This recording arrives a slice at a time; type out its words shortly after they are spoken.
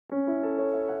So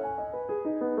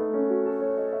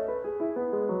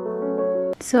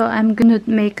I'm going to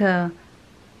make a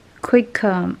quick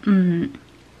flip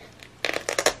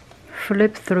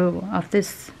through of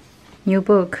this new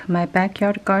book, My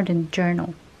Backyard Garden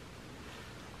Journal.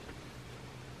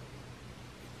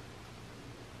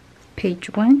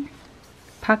 Page 1,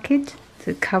 pocket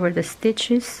to cover the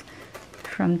stitches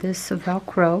from this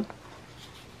Velcro.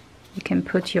 You can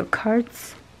put your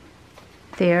cards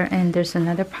there, and there's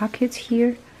another pocket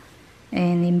here,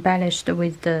 and embellished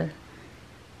with the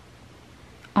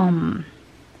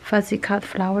fuzzy cut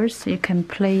flowers. So you can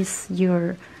place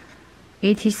your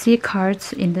ATC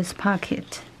cards in this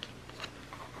pocket.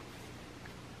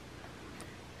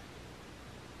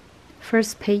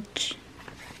 First page,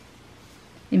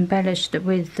 embellished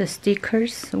with the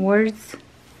stickers, words,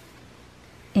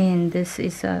 and this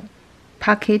is a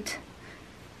pocket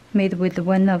made with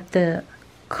one of the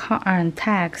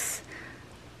tags.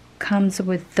 Comes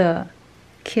with the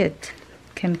kit.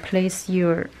 Can place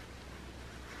your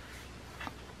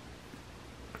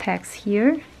tags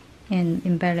here and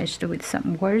embellished with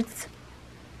some words.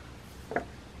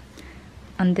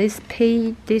 On this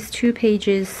page, these two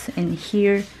pages, and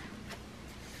here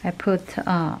I put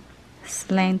a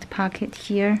slant pocket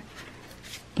here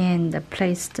and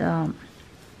placed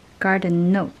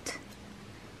garden note,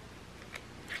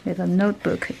 little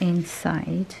notebook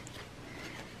inside.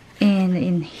 And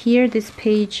in here, this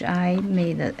page, I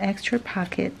made an extra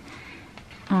pocket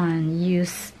and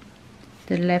used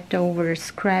the leftover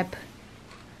scrap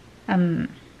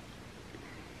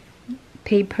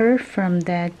paper from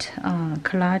that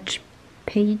collage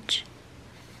page.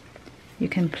 You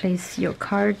can place your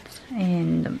cards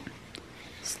and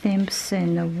stamps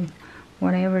and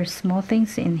whatever small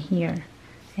things in here.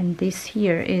 And this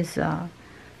here is a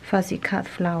fuzzy cut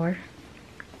flower.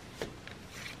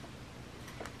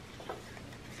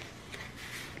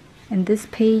 And this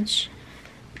page,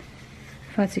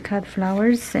 fuzzy cut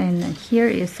flowers, and here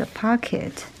is a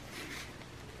pocket.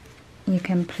 You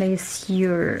can place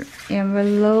your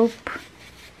envelope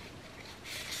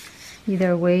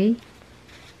either way.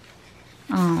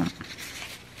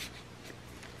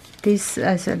 This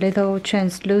is a little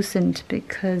translucent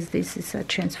because this is a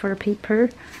transfer paper,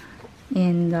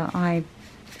 and I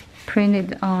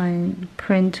print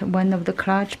one of the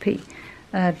collage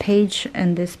page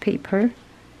in this paper.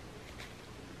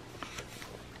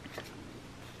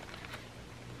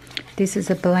 This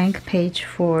is a blank page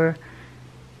for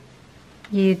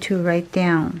you to write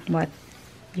down what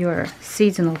your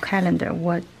seasonal calendar,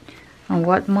 on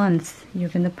what month you're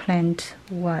gonna plant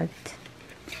what.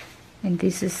 And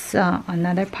this is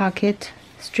another pocket,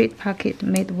 straight pocket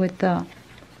made with the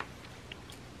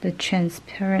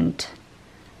transparent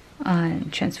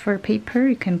transfer paper.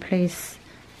 You can place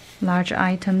large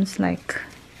items like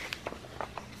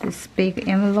this big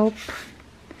envelope,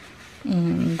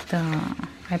 and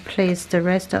I placed the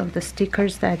rest of the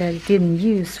stickers that I didn't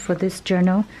use for this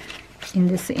journal in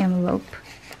this envelope.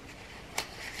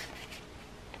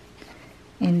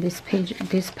 And this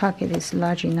pocket is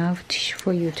large enough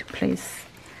for you to place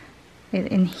it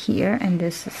in here. And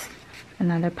this is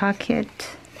another pocket.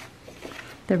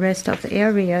 The rest of the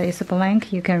area is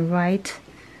blank. You can write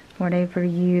whatever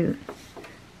you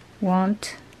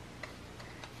want.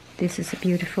 This is a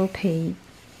beautiful page.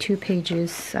 2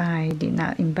 pages. I did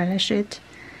not embellish it.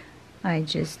 I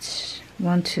just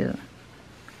want to,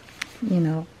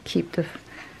 keep the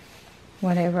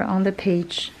whatever on the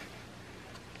page.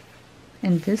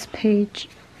 And this page,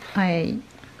 I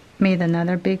made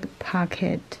another big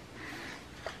pocket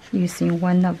using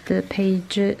one of the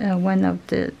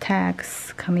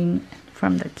tags coming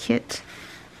from the kit.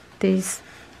 This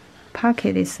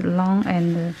pocket is long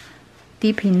and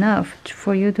deep enough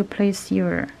for you to place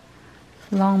your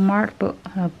long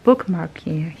bookmark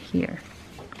here.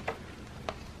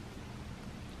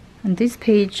 On this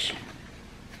page,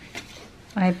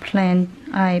 I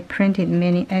printed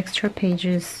many extra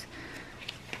pages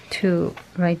to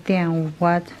write down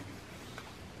what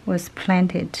was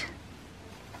planted,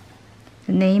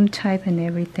 the name, type, and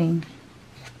everything.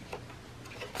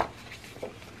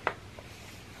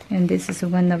 And this is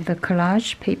one of the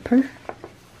collage paper.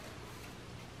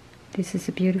 This is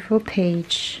a beautiful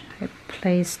page. I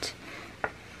placed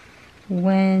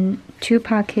 2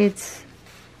 pockets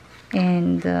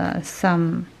and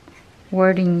some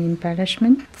wording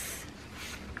embellishments.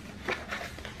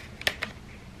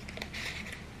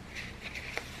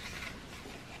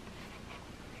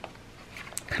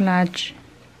 Collage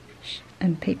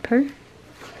and paper.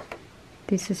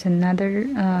 This is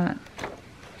another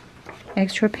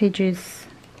extra pages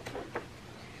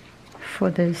for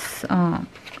this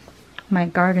my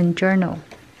garden journal.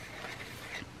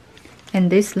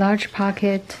 And this large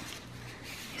pocket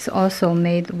is also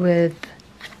made with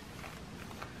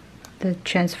the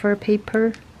transfer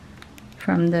paper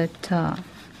from the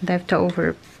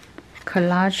leftover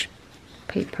collage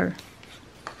paper.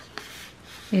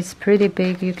 It's pretty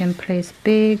big. You can place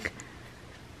big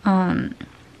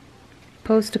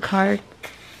postcard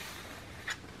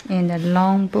and the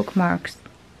long bookmarks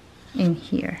in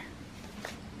here.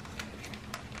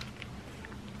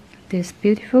 This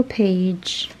beautiful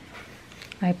page,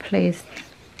 I placed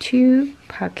 2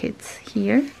 pockets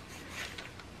here.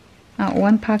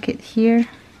 One pocket here.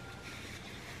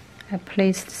 I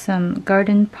placed some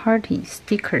garden party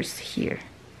stickers here.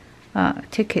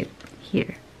 Ticket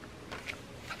here.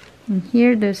 And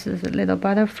here this is a little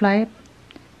butterfly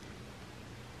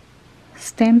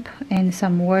stamp and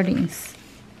some wordings.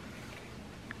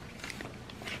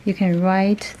 You can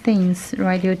write things,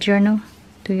 write your journal,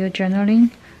 do your journaling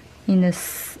in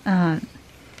this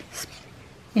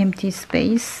empty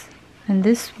space. And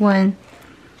this one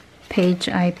page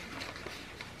I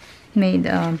made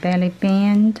a belly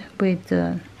band with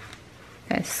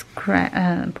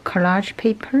collage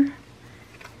paper.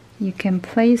 You can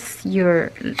place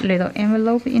your little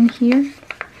envelope in here,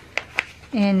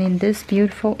 and in this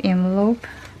beautiful envelope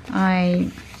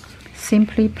I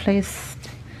simply placed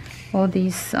all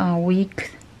these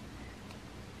week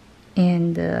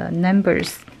and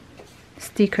numbers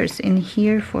stickers in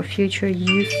here for future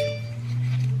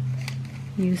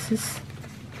uses,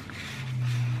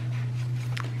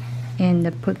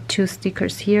 and put 2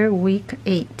 stickers here, week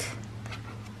 8.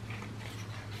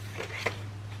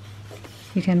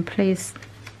 You can place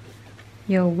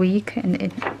your week and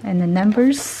the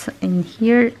numbers in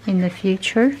here in the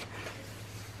future.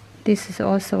 This is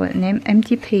also an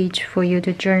empty page for you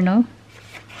to journal.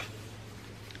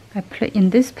 On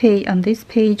this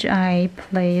page I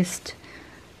placed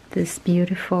this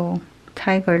beautiful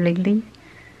tiger lily,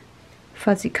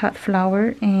 fuzzy cut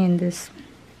flower, and this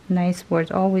nice word,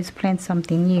 always plant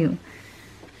something new.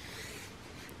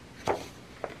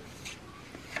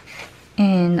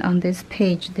 And on this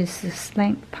page, this is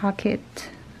slant pocket,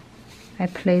 I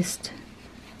placed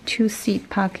 2 seed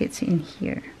pockets in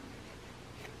here.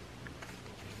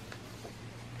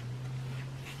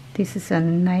 This is a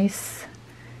nice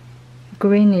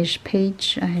greenish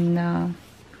page, and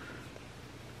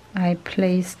I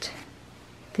placed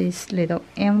this little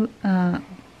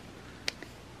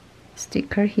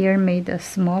sticker here, made a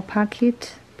small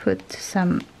pocket, put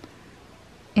some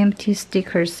empty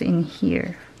stickers in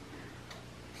here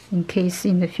in case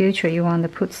in the future you want to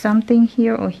put something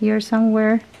here or here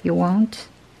somewhere you want.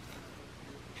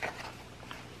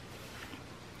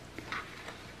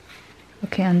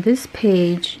 Okay, on this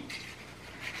page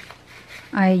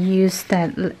I used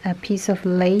a piece of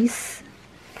lace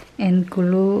and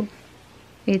glue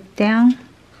it down,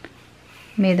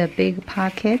 made a big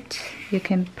pocket. You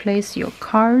can place your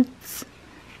cards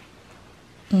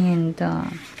and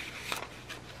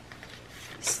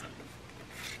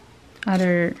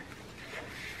other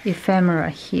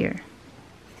ephemera here.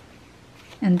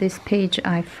 And this page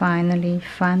I finally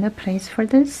found a place for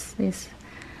this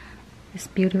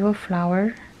beautiful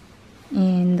flower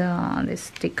and this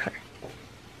sticker.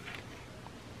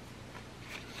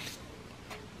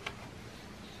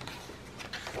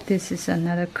 This is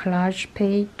another collage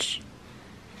page,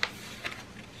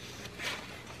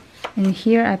 and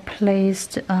here I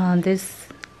placed this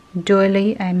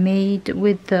doily I made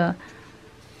with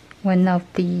one of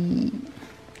the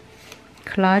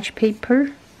collage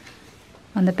paper.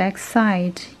 On the back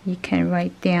side you can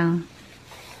write down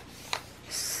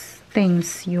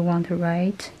things you want to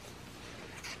write.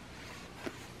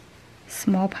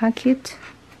 Small pocket,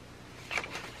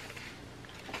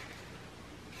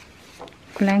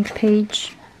 blank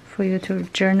page for you to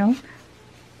journal,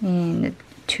 and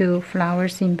 2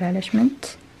 flowers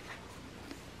embellishment.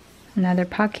 Another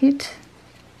pocket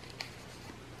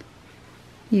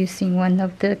using one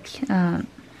of the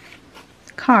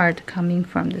card coming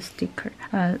from the sticker,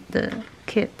 the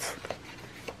kit.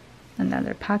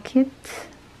 Another pocket,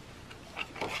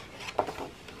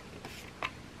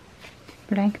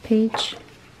 blank page.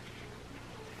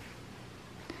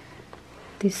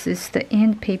 This is the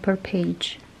end paper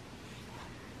page,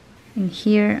 and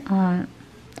here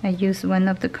I use one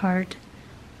of the cards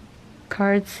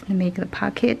to make the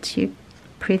pocket.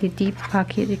 Pretty deep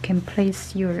pocket. You can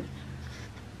place your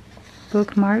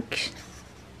bookmark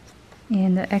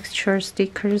and the extra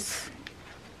stickers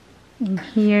in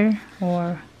here,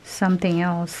 or something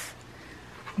else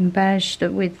embellished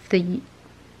with the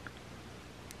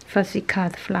fuzzy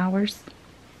cut flowers.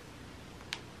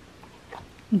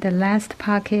 the last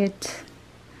pocket.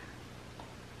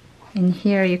 In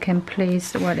here you can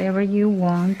place whatever you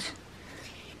want.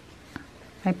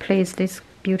 I place this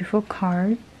beautiful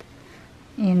card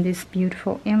and this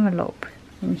beautiful envelope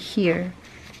in here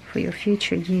for your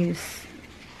future use.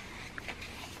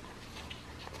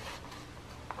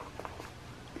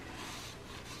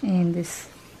 And this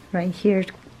right here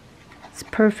is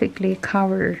perfectly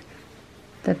covered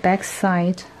the back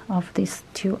side of these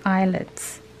two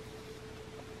eyelets.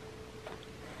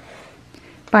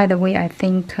 By the way, I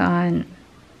think I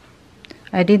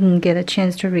didn't get a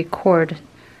chance to record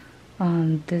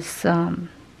this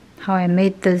how I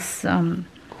made this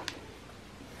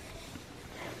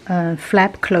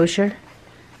flap closure,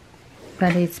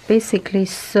 but it's basically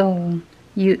sewn.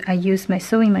 I use my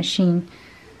sewing machine,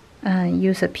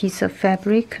 use a piece of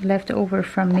fabric left over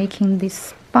from making this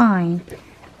spine,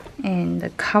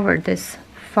 and cover this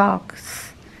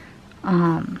fox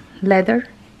leather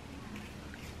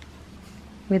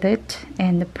with it,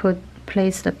 and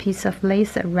place a piece of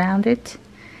lace around it,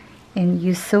 and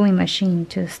use sewing machine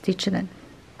to stitch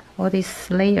all these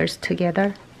layers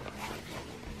together.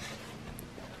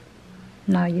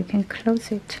 Now you can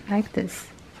close it like this.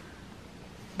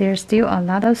 There's still a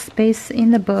lot of space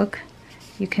in the book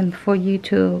for you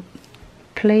to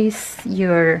place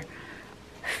your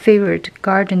favorite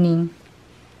gardening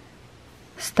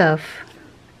stuff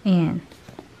in.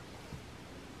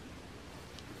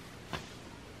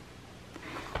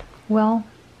 Well,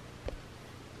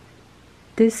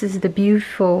 this is the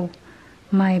beautiful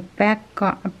my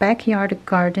backyard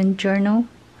garden journal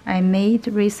I made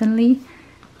recently,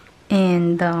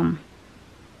 and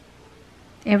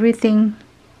everything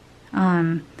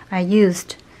I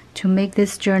used to make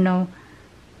this journal,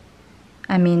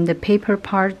 I mean the paper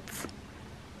parts,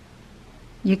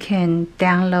 you can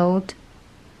download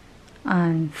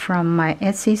from my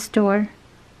Etsy store,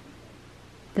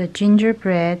 the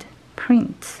Gingerbread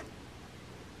Prints.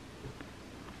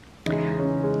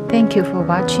 Thank you for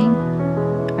watching.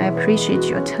 I appreciate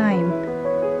your time.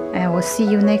 I will see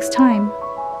you next time.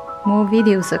 More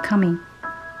videos are coming.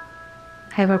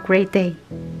 Have a great day.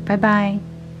 Bye bye.